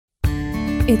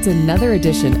It's another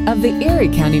edition of the Erie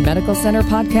County Medical Center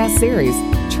podcast series,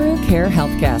 True Care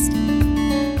Healthcast.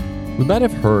 We might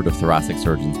have heard of thoracic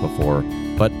surgeons before,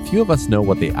 but few of us know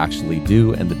what they actually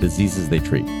do and the diseases they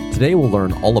treat. Today we'll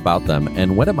learn all about them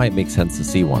and when it might make sense to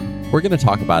see one. We're going to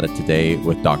talk about it today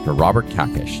with Dr. Robert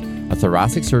Kakish, a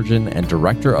thoracic surgeon and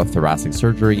director of thoracic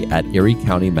surgery at Erie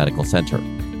County Medical Center.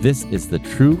 This is the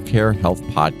True Care Health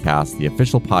Podcast, the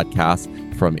official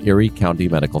podcast from Erie County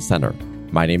Medical Center.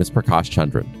 My name is Prakash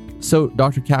Chandran. So,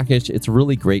 Dr. Kakish, it's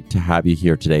really great to have you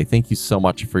here today. Thank you so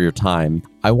much for your time.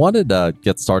 I wanted to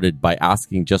get started by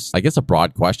asking just, a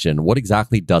broad question. What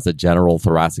exactly does a general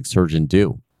thoracic surgeon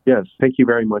do? Yes, thank you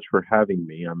very much for having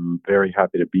me. I'm very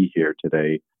happy to be here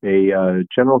today. A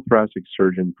general thoracic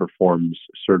surgeon performs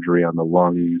surgery on the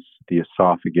lungs, the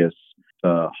esophagus,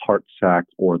 the heart sac,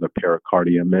 or the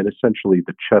pericardium, and essentially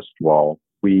the chest wall.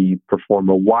 We perform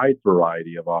a wide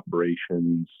variety of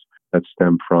operations that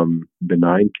stem from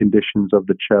benign conditions of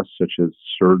the chest, such as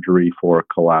surgery for a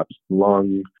collapsed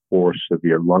lung or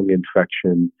severe lung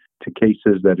infection, to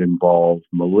cases that involve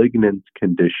malignant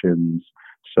conditions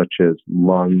such as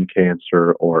lung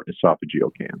cancer or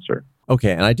esophageal cancer.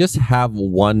 Okay, and I just have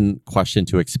one question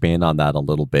to expand on that a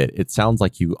little bit. It sounds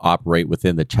like you operate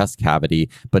within the chest cavity,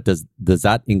 but does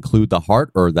that include the heart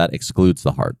or that excludes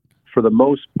the heart? For the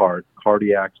most part,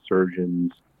 cardiac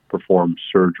surgeons perform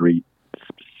surgery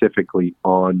specifically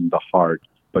on the heart,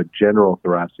 but general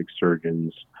thoracic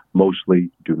surgeons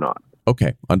mostly do not.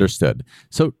 Okay, understood.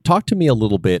 So talk to me a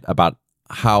little bit about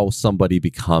how somebody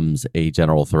becomes a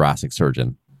general thoracic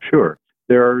surgeon. Sure.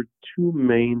 There are two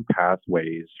main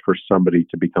pathways for somebody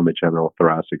to become a general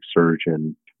thoracic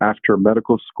surgeon. After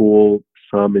medical school,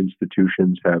 some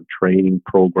institutions have training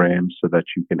programs so that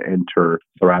you can enter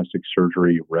thoracic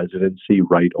surgery residency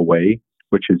right away,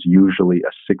 which is usually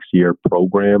a 6-year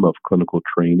program of clinical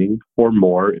training or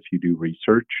more if you do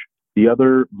research. The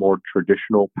other more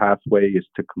traditional pathway is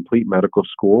to complete medical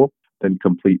school, then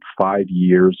complete 5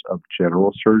 years of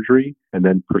general surgery, and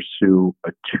then pursue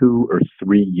a 2 or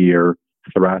 3 year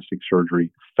thoracic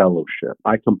surgery fellowship.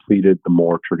 I completed the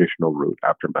more traditional route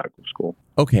after medical school.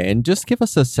 Okay, and just give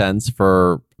us a sense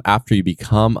for after you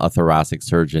become a thoracic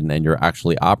surgeon and you're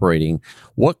actually operating,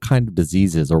 what kind of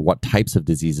diseases or what types of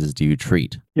diseases do you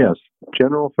treat? Yes,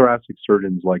 general thoracic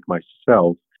surgeons like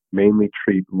myself mainly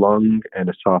treat lung and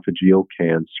esophageal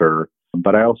cancer,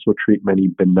 but I also treat many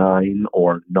benign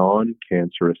or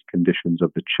non-cancerous conditions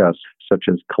of the chest, such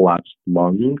as collapsed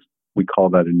lungs. We call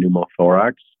that a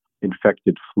pneumothorax.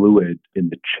 Infected fluid in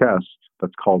the chest,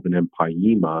 that's called an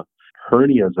empyema.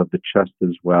 Hernias of the chest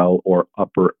as well, or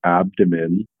upper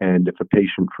abdomen. And if a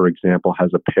patient, for example,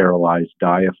 has a paralyzed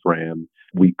diaphragm,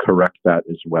 we correct that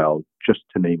as well, just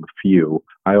to name a few.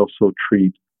 I also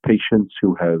treat patients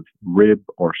who have rib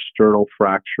or sternal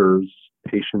fractures,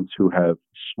 patients who have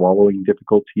swallowing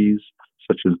difficulties,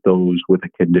 such as those with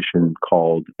a condition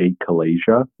called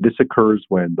achalasia. This occurs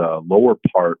when the lower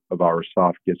part of our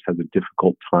esophagus has a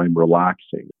difficult time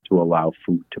relaxing to allow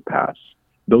food to pass.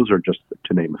 Those are just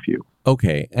to name a few.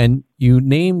 Okay, and you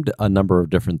named a number of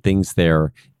different things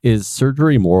there. Is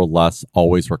surgery more or less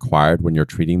always required when you're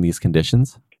treating these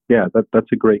conditions? Yeah,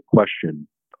 that's a great question.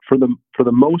 For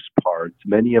the most part,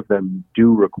 many of them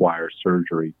do require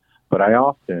surgery, but I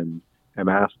often am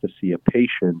asked to see a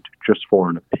patient just for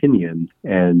an opinion,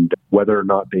 and whether or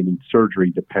not they need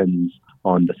surgery depends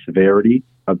on the severity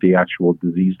of the actual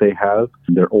disease they have,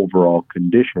 their overall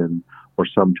condition, or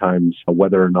sometimes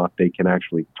whether or not they can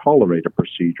actually tolerate a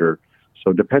procedure.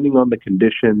 So depending on the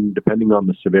condition, depending on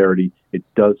the severity, it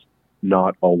does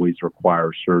not always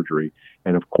require surgery.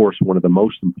 And of course, one of the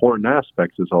most important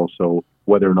aspects is also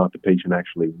whether or not the patient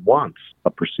actually wants a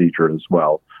procedure as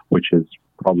well, which is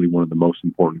probably one of the most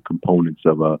important components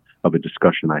of a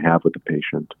discussion I have with the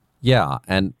patient. Yeah,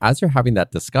 and as you're having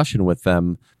that discussion with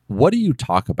them, what do you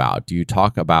talk about? Do you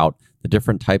talk about the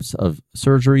different types of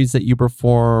surgeries that you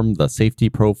perform, the safety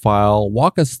profile?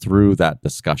 Walk us through that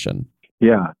discussion.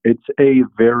 Yeah, it's a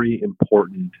very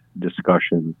important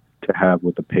discussion to have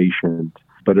with the patient,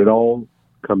 but it all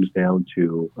comes down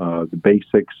to the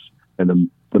basics, and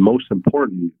the most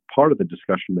important part of the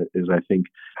discussion is, I think,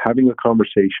 having a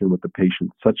conversation with the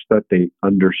patient such that they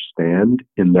understand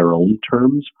in their own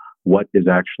terms what is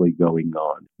actually going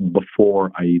on.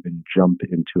 Before I even jump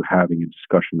into having a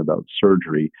discussion about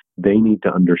surgery, they need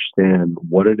to understand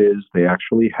what it is they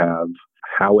actually have,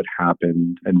 how it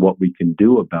happened, and what we can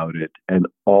do about it, and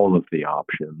all of the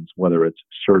options, whether it's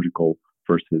surgical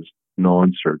versus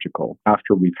non-surgical.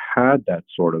 After we've had that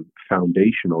sort of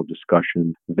foundational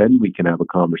discussion, then we can have a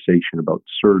conversation about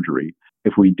surgery.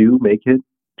 If we do make it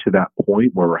to that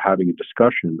point where we're having a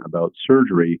discussion about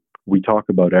surgery, we talk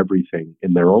about everything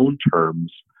in their own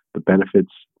terms, the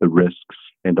benefits, the risks,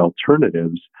 and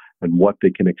alternatives, and what they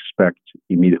can expect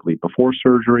immediately before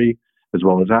surgery, as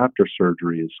well as after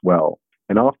surgery as well.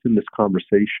 And often this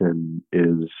conversation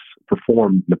is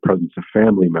performed in the presence of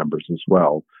family members as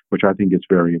well, which I think is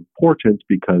very important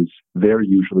because they're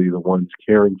usually the ones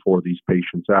caring for these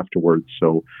patients afterwards.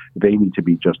 So they need to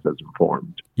be just as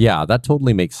informed. Yeah, that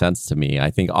totally makes sense to me.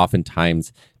 I think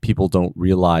oftentimes people don't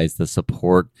realize the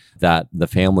support that the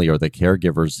family or the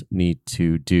caregivers need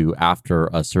to do after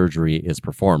a surgery is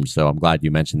performed. So I'm glad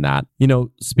you mentioned that.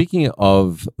 Speaking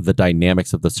of the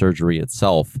dynamics of the surgery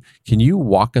itself, can you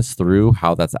walk us through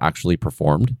how that's actually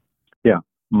performed? Yeah,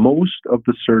 most of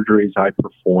the surgeries I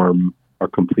perform are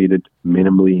completed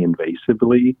minimally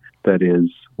invasively, that is,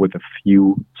 with a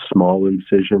few small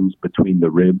incisions between the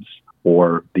ribs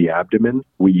or the abdomen.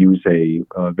 We use a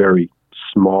very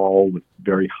small, with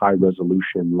very high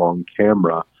resolution, long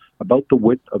camera, about the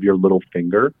width of your little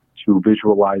finger, to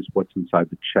visualize what's inside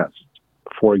the chest.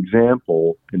 For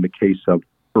example, in the case of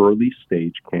early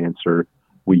stage cancer,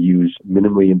 we use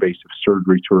minimally invasive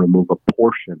surgery to remove a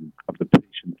portion of the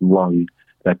patient's lung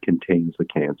that contains the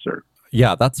cancer.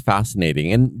 Yeah, that's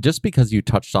fascinating. And just because you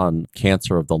touched on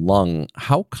cancer of the lung,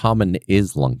 how common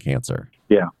is lung cancer?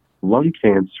 Yeah, lung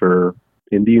cancer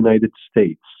in the United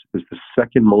States is the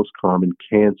second most common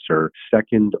cancer,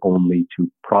 second only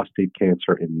to prostate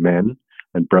cancer in men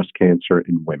and breast cancer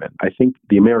in women. I think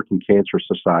the American Cancer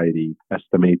Society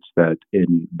estimates that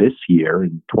in this year,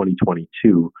 in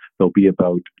 2022, there'll be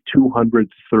about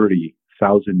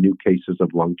 230,000 new cases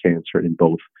of lung cancer in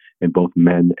both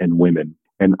men and women.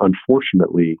 And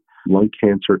unfortunately, lung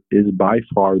cancer is by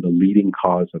far the leading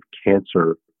cause of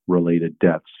cancer-related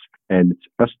deaths. And it's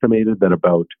estimated that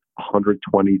about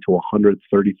 120 to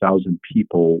 130,000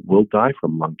 people will die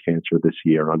from lung cancer this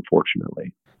year,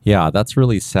 unfortunately. Yeah, that's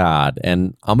really sad.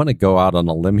 And I'm going to go out on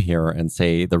a limb here and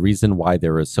say the reason why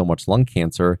there is so much lung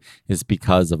cancer is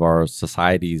because of our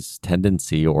society's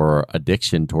tendency or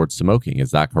addiction towards smoking.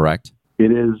 Is that correct?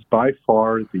 It is by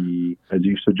far as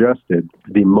you suggested,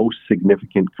 the most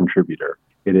significant contributor.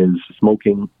 It is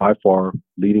smoking, by far,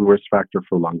 leading risk factor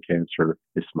for lung cancer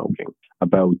is smoking.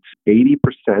 About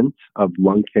 80% of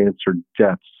lung cancer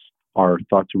deaths are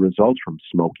thought to result from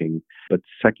smoking, but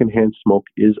secondhand smoke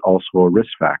is also a risk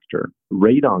factor.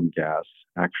 Radon gas,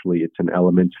 actually, it's an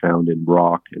element found in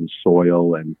rock and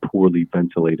soil and poorly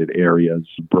ventilated areas.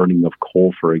 Burning of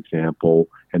coal, for example,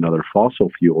 and other fossil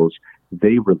fuels,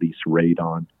 they release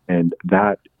radon, and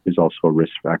that is also a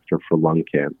risk factor for lung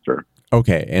cancer.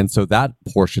 Okay, and so that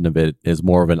portion of it is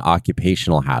more of an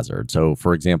occupational hazard. So,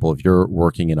 for example, if you're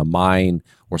working in a mine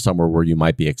or somewhere where you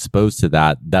might be exposed to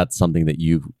that, that's something that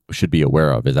you should be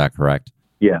aware of. Is that correct?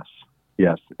 Yes.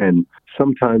 And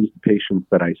sometimes the patients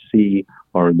that I see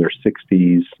are in their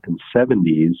 60s and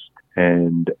 70s,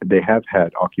 and they have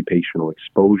had occupational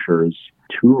exposures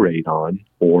to radon,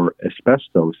 or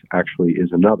asbestos actually is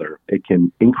another. It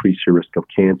can increase your risk of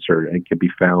cancer and can be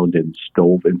found in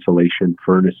stove insulation,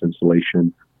 furnace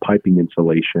insulation, piping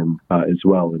insulation as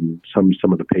well. And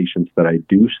some of the patients that I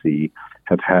do see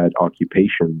have had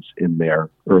occupations in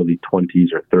their early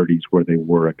 20s or 30s where they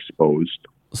were exposed.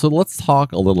 So let's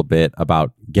talk a little bit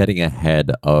about getting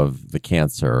ahead of the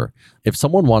cancer. If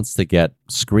someone wants to get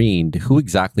screened, who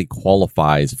exactly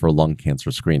qualifies for lung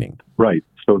cancer screening? Right.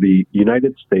 So the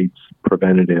United States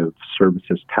Preventative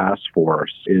Services Task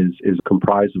Force is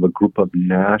comprised of a group of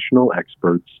national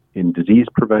experts in disease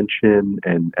prevention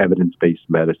and evidence-based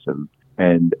medicine.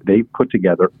 And they've put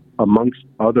together, amongst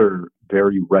other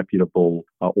very reputable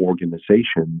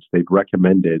organizations, they've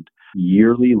recommended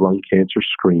yearly lung cancer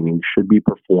screening should be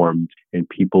performed in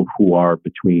people who are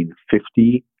between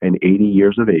 50 and 80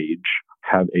 years of age,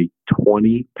 have a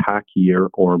 20-pack year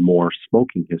or more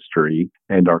smoking history,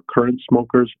 and are current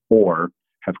smokers or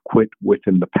have quit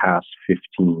within the past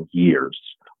 15 years.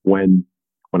 When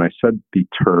I said the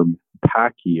term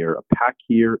pack year, a pack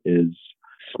year is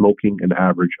smoking an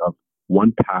average of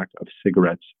 1 pack of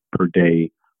cigarettes per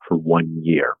day for 1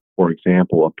 year. For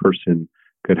example, a person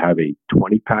could have a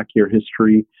 20-pack year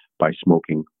history by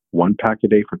smoking 1 pack a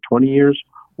day for 20 years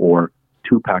or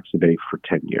 2 packs a day for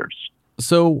 10 years.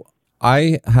 So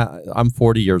I'm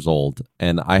 40 years old,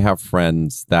 and I have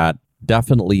friends that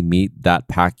definitely meet that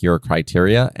pack year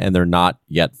criteria, and they're not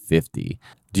yet 50.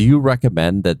 Do you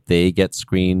recommend that they get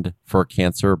screened for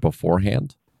cancer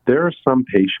beforehand? There are some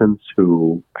patients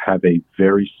who have a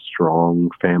very strong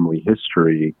family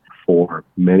history for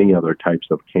many other types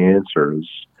of cancers,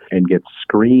 and get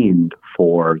screened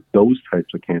for those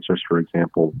types of cancers, for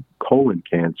example, colon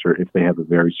cancer, if they have a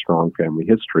very strong family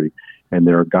history. And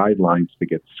there are guidelines to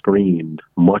get screened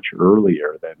much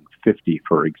earlier than 50,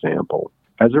 for example.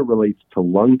 As it relates to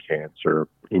lung cancer,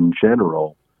 in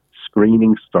general,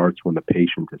 screening starts when the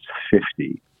patient is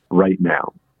 50 right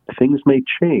now. Things may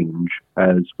change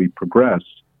as we progress,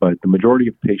 but the majority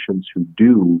of patients who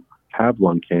do have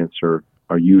lung cancer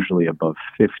are usually above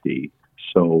 50.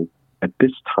 So at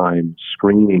this time,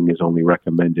 screening is only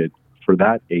recommended for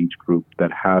that age group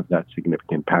that have that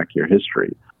significant PACUR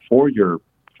history. For your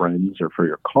friends or for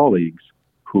your colleagues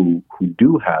who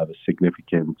do have a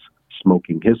significant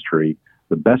smoking history,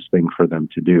 the best thing for them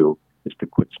to do is to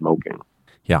quit smoking.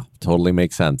 Yeah, totally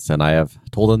makes sense. And I have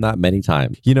told them that many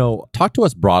times. Talk to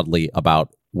us broadly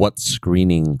about what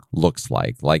screening looks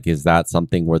like. Like, is that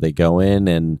something where they go in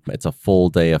and it's a full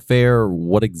day affair?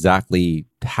 What exactly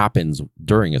happens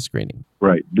during a screening?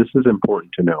 Right. This is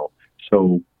important to know.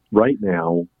 So right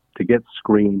now, to get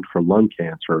screened for lung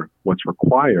cancer, what's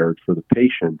required for the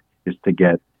patient is to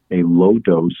get a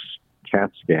low-dose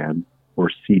CAT scan or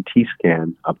CT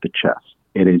scan of the chest.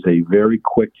 It is a very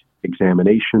quick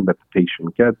examination that the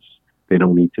patient gets. They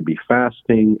don't need to be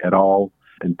fasting at all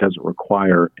and doesn't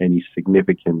require any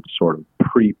significant sort of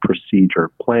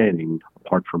pre-procedure planning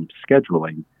apart from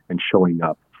scheduling and showing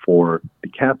up for the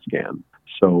CAT scan.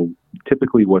 So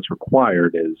typically what's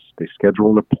required is they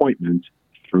schedule an appointment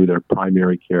through their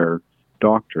primary care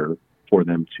doctor for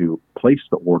them to place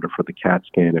the order for the CAT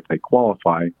scan if they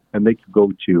qualify, and they could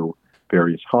go to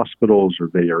various hospitals or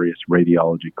various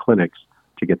radiology clinics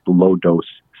to get the low-dose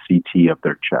CT of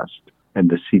their chest. And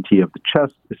the CT of the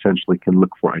chest essentially can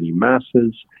look for any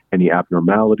masses, any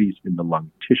abnormalities in the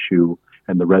lung tissue,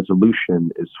 and the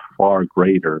resolution is far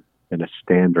greater than a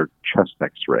standard chest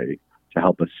X-ray to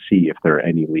help us see if there are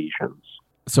any lesions.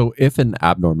 So if an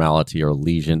abnormality or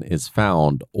lesion is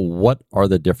found, what are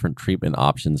the different treatment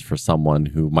options for someone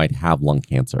who might have lung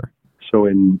cancer? So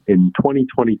in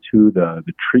 2022,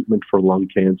 the treatment for lung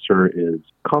cancer is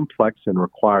complex and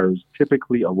requires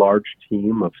typically a large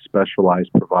team of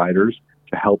specialized providers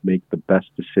to help make the best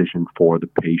decision for the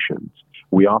patient.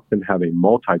 We often have a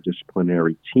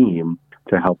multidisciplinary team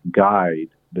to help guide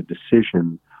the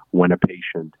decision when a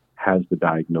patient has the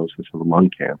diagnosis of lung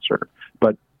cancer.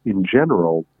 But in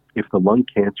general, if the lung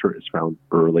cancer is found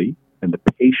early and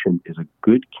the patient is a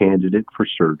good candidate for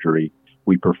surgery,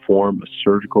 we perform a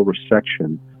surgical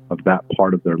resection of that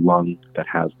part of their lung that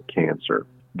has the cancer.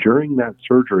 During that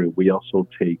surgery, we also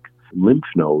take lymph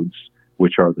nodes,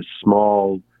 which are the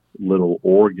small little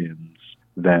organs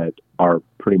that are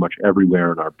pretty much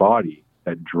everywhere in our body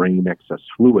that drain excess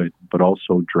fluid, but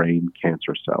also drain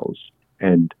cancer cells.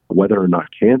 And whether or not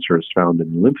cancer is found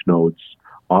in lymph nodes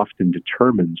often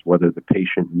determines whether the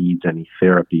patient needs any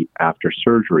therapy after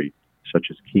surgery, such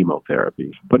as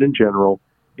chemotherapy. But in general,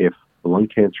 if the lung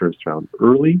cancer is found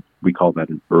early, we call that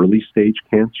an early stage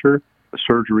cancer,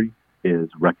 surgery is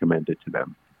recommended to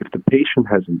them. If the patient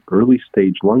has an early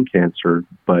stage lung cancer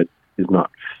but is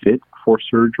not fit for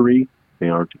surgery, they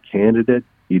aren't a candidate,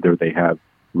 either they have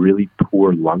really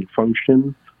poor lung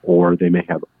function or they may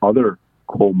have other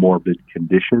comorbid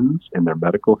conditions in their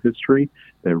medical history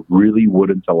that really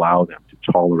wouldn't allow them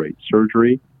to tolerate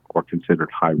surgery or considered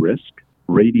high risk.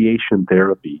 Radiation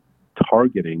therapy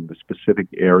targeting the specific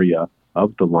area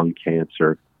of the lung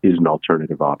cancer is an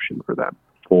alternative option for them.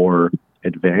 For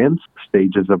advanced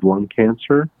stages of lung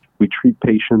cancer, we treat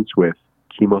patients with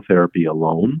chemotherapy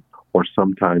alone or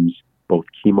sometimes both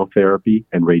chemotherapy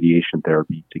and radiation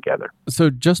therapy together. So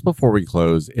just before we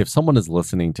close, if someone is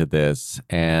listening to this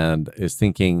and is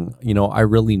thinking, I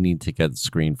really need to get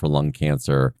screened for lung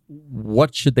cancer,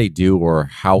 what should they do or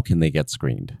how can they get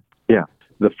screened? Yeah,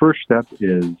 the first step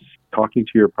is talking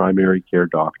to your primary care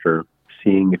doctor,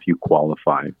 seeing if you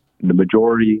qualify. The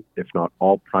majority, if not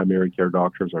all primary care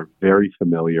doctors are very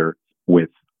familiar with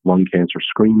lung cancer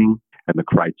screening and the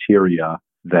criteria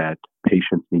that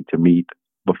patients need to meet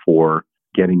before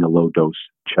getting a low-dose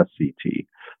chest CT.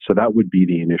 So that would be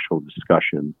the initial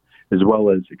discussion, as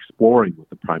well as exploring with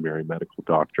the primary medical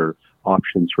doctor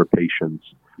options for patients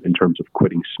in terms of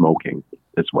quitting smoking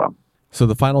as well. So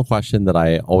the final question that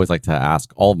I always like to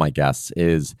ask all of my guests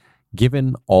is,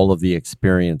 given all of the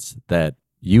experience that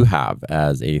you have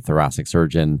as a thoracic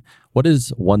surgeon, what is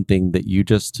one thing that you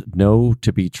just know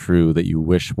to be true that you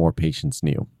wish more patients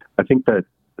knew? I think that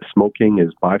smoking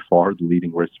is by far the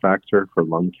leading risk factor for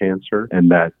lung cancer, and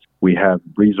that we have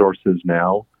resources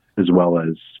now as well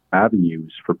as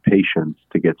avenues for patients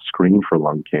to get screened for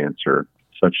lung cancer,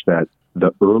 such that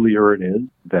the earlier it is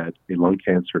that a lung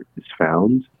cancer is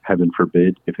found, heaven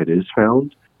forbid if it is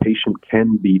found, patient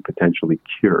can be potentially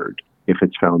cured if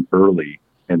it's found early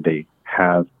and they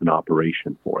have an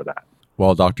operation for that.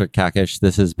 Well, Dr. Kakish,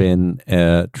 this has been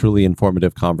a truly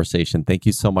informative conversation. Thank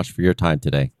you so much for your time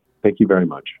today. Thank you very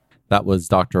much. That was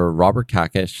Dr. Robert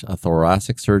Kakish, a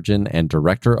thoracic surgeon and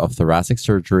director of thoracic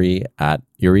surgery at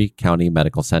Erie County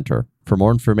Medical Center. For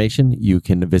more information, you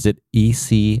can visit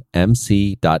ecmc.edu.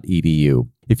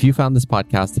 If you found this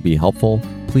podcast to be helpful,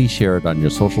 please share it on your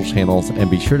social channels and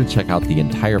be sure to check out the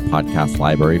entire podcast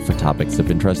library for topics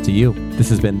of interest to you. This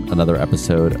has been another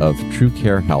episode of True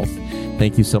Care Health.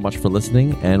 Thank you so much for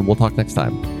listening, and we'll talk next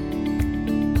time.